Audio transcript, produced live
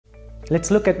Let's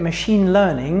look at machine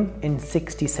learning in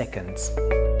 60 seconds.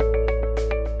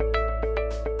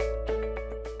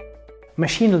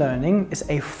 Machine learning is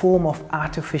a form of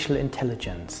artificial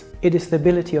intelligence. It is the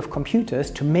ability of computers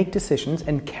to make decisions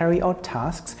and carry out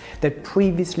tasks that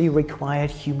previously required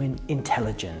human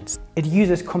intelligence. It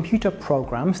uses computer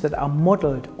programs that are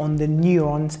modeled on the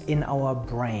neurons in our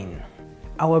brain.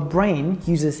 Our brain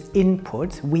uses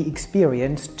inputs we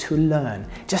experience to learn.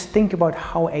 Just think about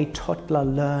how a toddler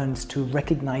learns to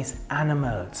recognize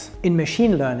animals. In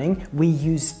machine learning, we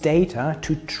use data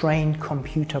to train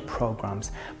computer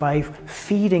programs by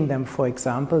feeding them, for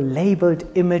example, labeled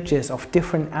images of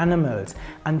different animals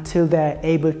until they're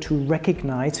able to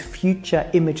recognize future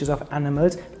images of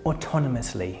animals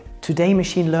autonomously. Today,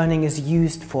 machine learning is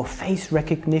used for face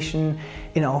recognition.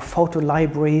 In our photo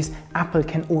libraries, Apple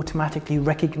can automatically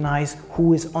recognize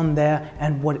who is on there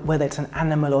and whether it's an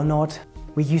animal or not.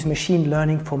 We use machine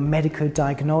learning for medical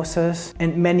diagnosis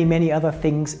and many other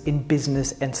things in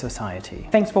business and society.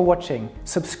 Thanks for watching.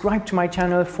 Subscribe to my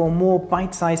channel for more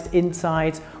bite-sized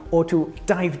insights, or to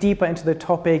dive deeper into the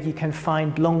topic, you can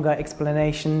find longer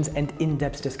explanations and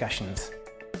in-depth discussions.